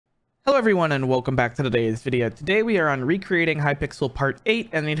Hello everyone and welcome back to today's video. Today we are on recreating Hypixel part 8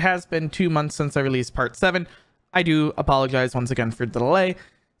 and it has been 2 months since I released part 7. I do apologize once again for the delay.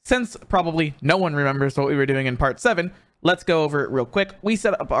 Since probably no one remembers what we were doing in part 7, let's go over it real quick. We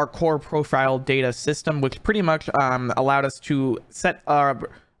set up our core profile data system, which pretty much allowed us to set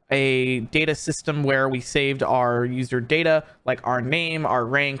a data system where we saved our user data, like our name, our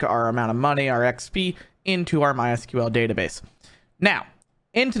rank, our amount of money, our XP, into our MySQL database. Now,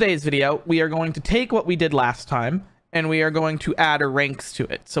 in today's video, we are going to take what we did last time and we are going to add ranks to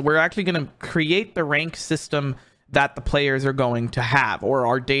it. So we're actually going to create the rank system that the players are going to have, or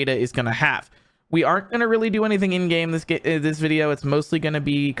our data is going to have. We aren't going to really do anything in game this video. It's mostly going to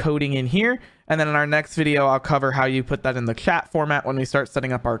be coding in here. And then in our next video, I'll cover how you put that in the chat format when we start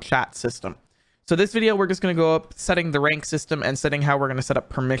setting up our chat system. So this video, we're just going to go up setting the rank system and setting how we're going to set up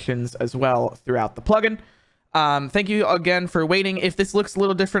permissions as well throughout the plugin. Thank you again for waiting. If this looks a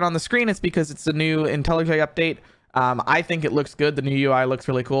little different on the screen, it's because it's a new IntelliJ update. I think it looks good. The new UI looks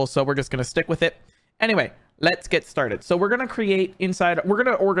really cool, so we're just going to stick with it. Anyway, let's get started. So we're going to create we're going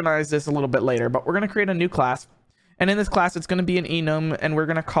to organize this a little bit later, but we're going to create a new class. And in this class, it's going to be an enum, and we're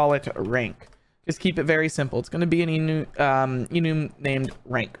going to call it rank. Just keep it very simple. It's going to be an enum named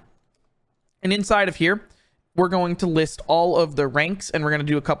rank. And inside of here, we're going to list all of the ranks, and we're going to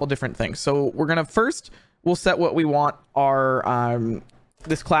do a couple different things. So we're going to we'll set what we want our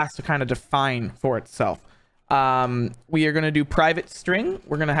this class to kind of define for itself. We are going to do private string.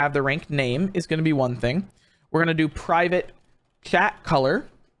 We're going to have the rank name is going to be one thing. We're going to do private chat color,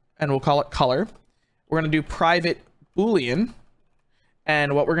 and we'll call it color. We're going to do private boolean,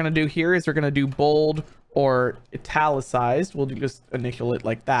 and what we're going to do here is we're going to do bold or italicized. We'll just initial it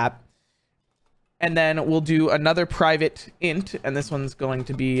like that. And then we'll do another private int, and this one's going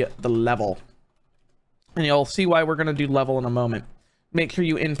to be the level. And you'll see why we're going to do level in a moment. Make sure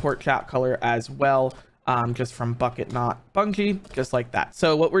you import chat color as well, just from bucket, not Bungie, just like that.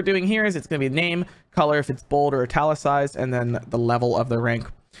 So what we're doing here is it's going to be name, color if it's bold or italicized, and then the level of the rank.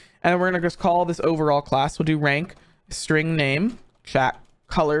 And we're going to just call this overall class. We'll do rank, string name, chat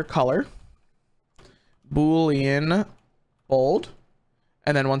color, boolean, bold,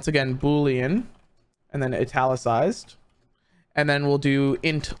 and then once again boolean, and then italicized, and then we'll do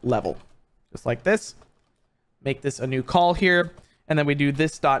int level, just like this. Make this a new call here, and then we do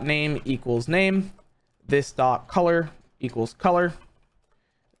this dot name equals name, this dot color equals color,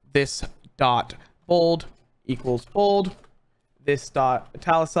 this dot bold equals bold, this dot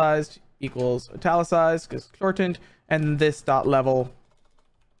italicized equals italicized because shortened, and this dot level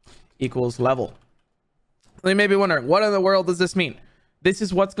equals level. You may be wondering, what in the world does this mean? This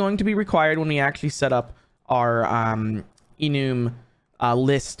is what's going to be required when we actually set up our enum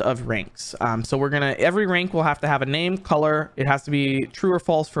list of ranks. So every rank will have to have a name, color, it has to be true or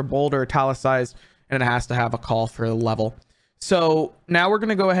false for bold or italicized, and it has to have a call for the level. So now we're going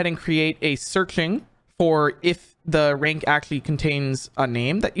to go ahead and create a searching for if the rank actually contains a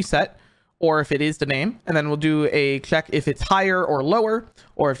name that you set, or if it is the name, and then we'll do a check if it's higher or lower,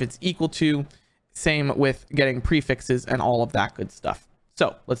 or if it's equal to. Same with getting prefixes and all of that good stuff.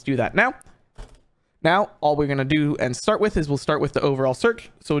 So let's do that now. Now, all we're going to do and start with is we'll start with the overall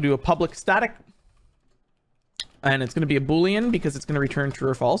search. So we'll do a public static, and it's going to be a Boolean because it's going to return true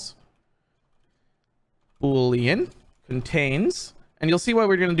or false. Boolean contains, and you'll see why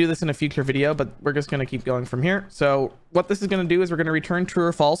we're going to do this in a future video, but we're just going to keep going from here. So what this is going to do is we're going to return true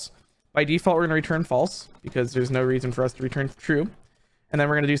or false. By default, we're going to return false because there's no reason for us to return true. And then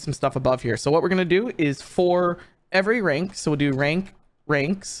we're going to do some stuff above here. So what we're going to do is for every rank, so we'll do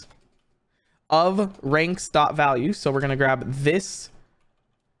ranks of ranks.value. So we're going to grab this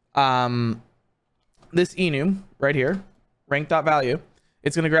this enum right here, rank.value.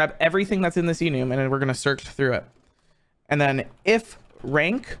 It's going to grab everything that's in this enum, and then we're going to search through it. And then if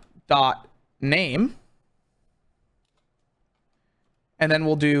rank.name, and then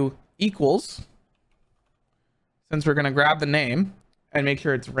we'll do equals, since we're going to grab the name and make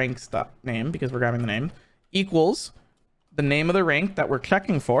sure it's ranks.name because we're grabbing the name, equals the name of the rank that we're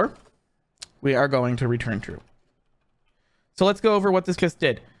checking for, we are going to return true. So let's go over what this just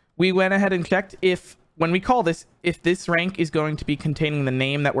did. We went ahead and checked if, when we call this, if this rank is going to be containing the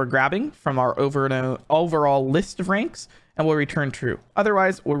name that we're grabbing from our overall list of ranks, and we'll return true.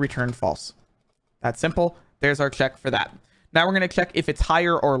 Otherwise, we'll return false. That's simple. There's our check for that. Now we're going to check if it's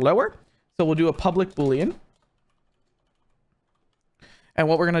higher or lower. So we'll do a public Boolean. And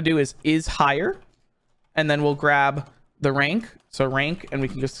what we're going to do is higher, and then we'll grab the rank. So rank, and we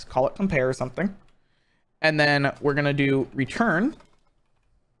can just call it compare or something. And then we're going to do return.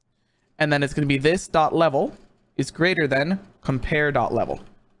 And then it's going to be this dot level is greater than compare dot level.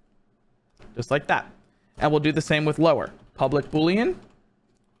 just like that. And we'll do the same with lower. Public Boolean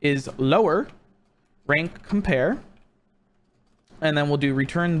is lower, rank compare, and then we'll do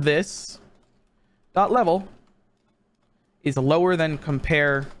return this dot level is lower than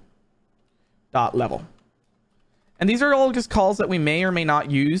compare dot level. And these are all just calls that we may or may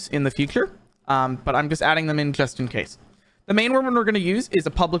not use in the future, but I'm just adding them in just in case. The main one we're going to use is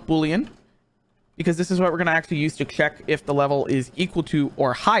a public Boolean, because this is what we're going to actually use to check if the level is equal to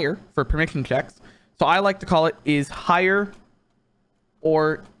or higher for permission checks. So I like to call it is higher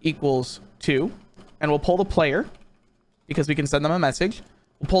or equals to, and we'll pull the player because we can send them a message.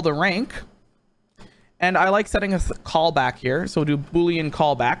 We'll pull the rank, and I like setting a callback here. So we'll do Boolean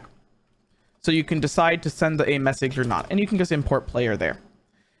callback. So you can decide to send a message or not, and you can just import player there.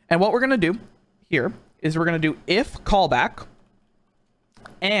 And what we're going to do here is we're going to do if callback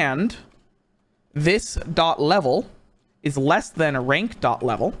and this dot level is less than rank dot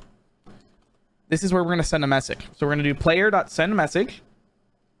level. This is where we're going to send a message. So we're going to do player dot send message.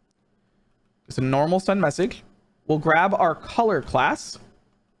 It's a normal send message. We'll grab our color class.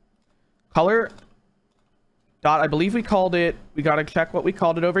 Color dot, I believe we called it, we got to check what we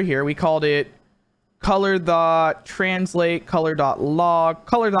called it over here. We called it color dot translate, color dot log,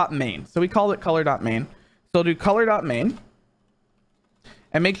 color dot main. So we called it color dot main. So we'll do color dot main.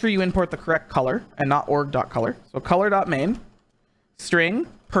 And make sure you import the correct color and not org.color. So color.main, string,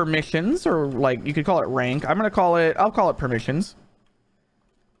 permissions, or like you could call it rank. I'll call it permissions.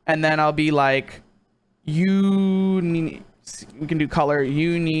 And then I'll be like, we can do color,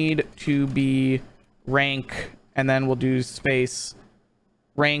 you need to be rank, and then we'll do space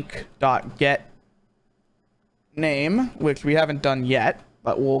rank.get name, which we haven't done yet,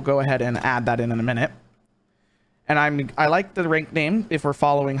 but we'll go ahead and add that in a minute. And I like the rank name if we're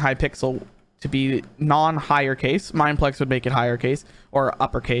following Hypixel to be non-higher case. Mineplex would make it higher case or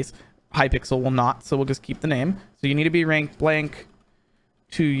uppercase. Hypixel will not, so we'll just keep the name. So you need to be ranked blank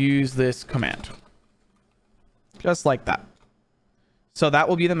to use this command. Just like that. So that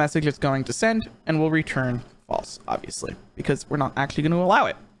will be the message it's going to send, and we'll return false, obviously, because we're not actually going to allow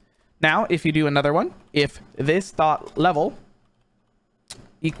it. Now, if you do another one, if this dot level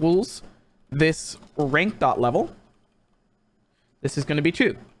equals this rank dot level, this is going to be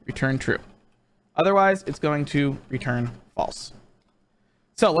true. Return true. Otherwise, it's going to return false.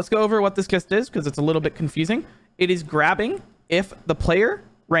 So let's go over what this just is, because it's a little bit confusing. It is grabbing if the player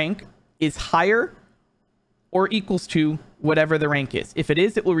rank is higher or equals to whatever the rank is. If it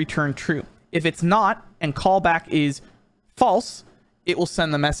is, it will return true. If it's not, and callback is false, it will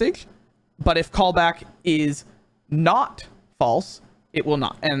send the message. But if callback is not false, it will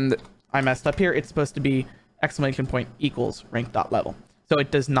not. And I messed up here. It's supposed to be exclamation point equals rank.level. So it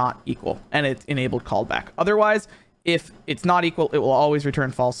does not equal, and it's enabled callback. Otherwise, if it's not equal, it will always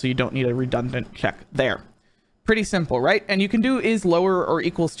return false, so you don't need a redundant check there. Pretty simple, right? And you can do is lower or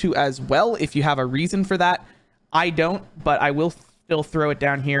equals to as well if you have a reason for that. I don't, but I will still throw it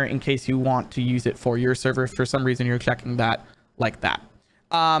down here in case you want to use it for your server. If for some reason you're checking that like that.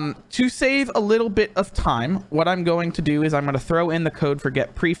 To save a little bit of time, what I'm going to do is I'm going to throw in the code for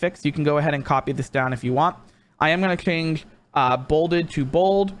get prefix. You can go ahead and copy this down if you want. I am going to change bolded to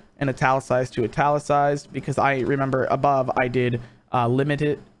bold and italicized to italicized, because I remember above I did limit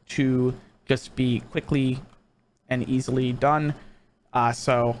it to just be quickly and easily done.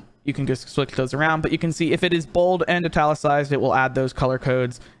 So you can just switch those around, but you can see if it is bold and italicized, it will add those color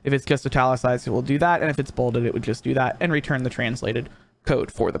codes. If it's just italicized, it will do that. And if it's bolded, it would just do that and return the translated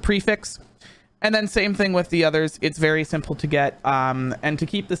code for the prefix. And then same thing with the others. It's very simple to get. And to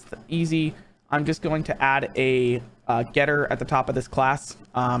keep this easy, I'm just going to add a getter at the top of this class,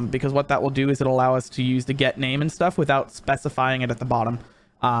 because what that will do is it'll allow us to use the get name and stuff without specifying it at the bottom.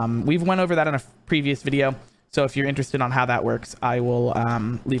 We've went over that in a previous video. So if you're interested on how that works, I will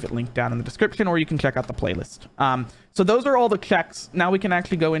leave it linked down in the description, or you can check out the playlist. So those are all the checks. Now we can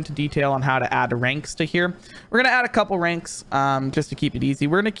actually go into detail on how to add ranks to here. We're going to add a couple ranks just to keep it easy.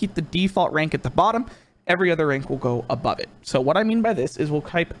 We're going to keep the default rank at the bottom. Every other rank will go above it. So what I mean by this is we'll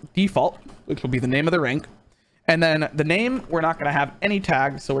type default, which will be the name of the rank. And then the name, we're not going to have any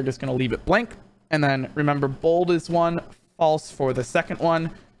tags, so we're just going to leave it blank. And then remember, bold is one, false for the second one.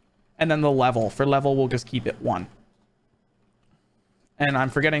 And then the level. For level, we'll just keep it 1. And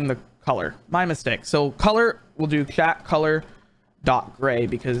I'm forgetting the color. My mistake. So color, we'll do chat color dot gray,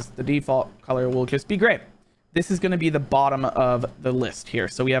 because the default color will just be gray. This is going to be the bottom of the list here.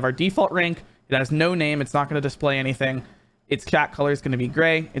 So we have our default rank. It has no name. It's not going to display anything. Its chat color is going to be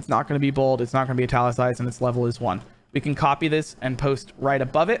gray. It's not going to be bold. It's not going to be italicized, and its level is 1. We can copy this and post right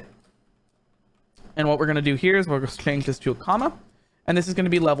above it. And what we're going to do here is we'll just change this to a comma. and this is going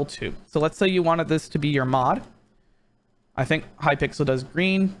to be level 2. So let's say you wanted this to be your mod. I think Hypixel does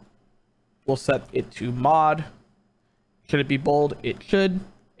green. We'll set it to mod. Should it be bold? It should.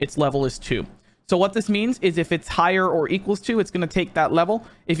 Its level is 2. So what this means is if it's higher or equals to, it's going to take that level.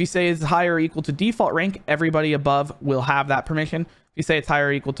 If you say it's higher or equal to default rank, everybody above will have that permission. If you say it's higher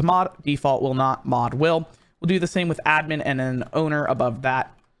or equal to mod, default will not, mod will. We'll do the same with admin and then owner above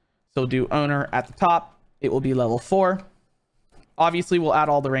that. So do owner at the top. It will be level 4. Obviously, we'll add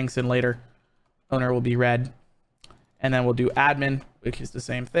all the ranks in later. Owner will be red. And then we'll do admin, which is the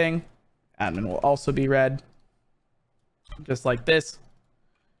same thing. Admin will also be red. Just like this.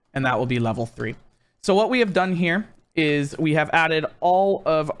 And that will be level 3. So what we have done here is we have added all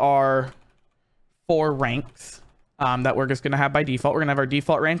of our 4 ranks that we're just going to have by default. We're going to have our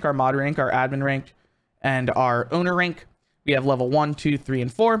default rank, our mod rank, our admin rank, and our owner rank. We have level 1, 2, 3,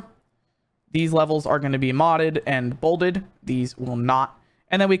 and 4. These levels are going to be modded and bolded. These will not.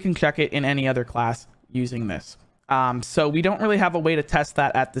 And then we can check it in any other class using this. So we don't really have a way to test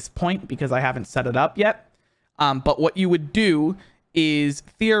that at this point because I haven't set it up yet. But what you would do is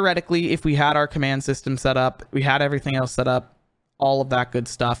theoretically, if we had our command system set up, we had everything else set up, all of that good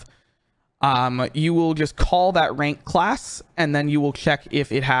stuff, you will just call that rank class, and then you will check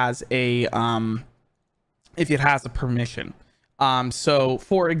if it has a permission. So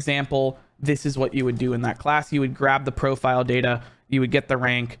for example, this is what you would do in that class. You would grab the profile data, you would get the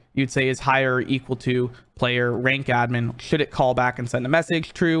rank, you'd say is higher or equal to player rank admin. Should it call back and send a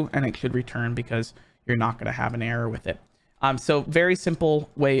message? True, and it should return because you're not going to have an error with it. So very simple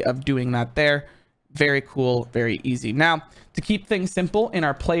way of doing that there. Very cool, very easy. Now, to keep things simple in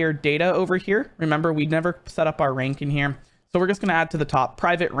our player data over here, remember we never set up our rank in here. So we're just going to add to the top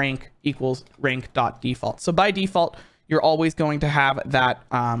private rank equals rank.default. So by default, you're always going to have that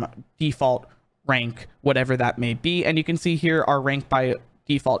default rank, whatever that may be. And you can see here our rank by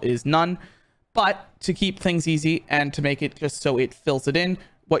default is none. But to keep things easy and to make it just so it fills it in,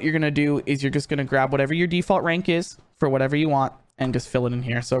 what you're going to do is you're just going to grab whatever your default rank is for whatever you want and just fill it in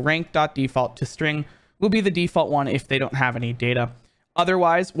here. So rank.default to string will be the default one if they don't have any data.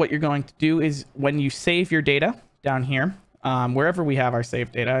 Otherwise, what you're going to do is when you save your data down here, wherever we have our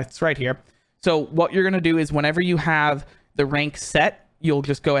saved data, it's right here. So what you're going to do is whenever you have the rank set, you'll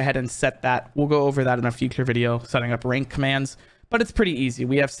just go ahead and set that. We'll go over that in a future video, setting up rank commands, but it's pretty easy.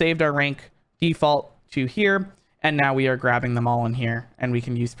 We have saved our rank default to here, and now we are grabbing them all in here, and we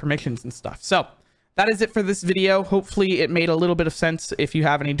can use permissions and stuff. So that is it for this video. Hopefully it made a little bit of sense if you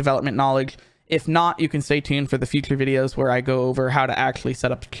have any development knowledge. If not, you can stay tuned for the future videos where I go over how to actually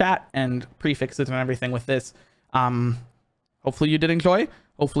set up chat and prefixes and everything with this. Hopefully you did enjoy.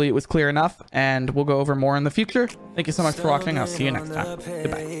 Hopefully it was clear enough, and we'll go over more in the future. Thank you so much for watching. I'll see you next time.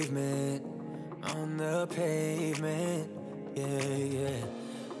 Goodbye. On the pavement, yeah.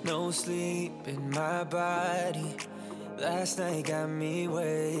 No sleep in my body. Last night got me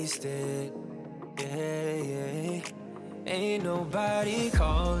wasted. Yeah. Ain't nobody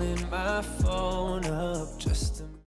calling my phone up just to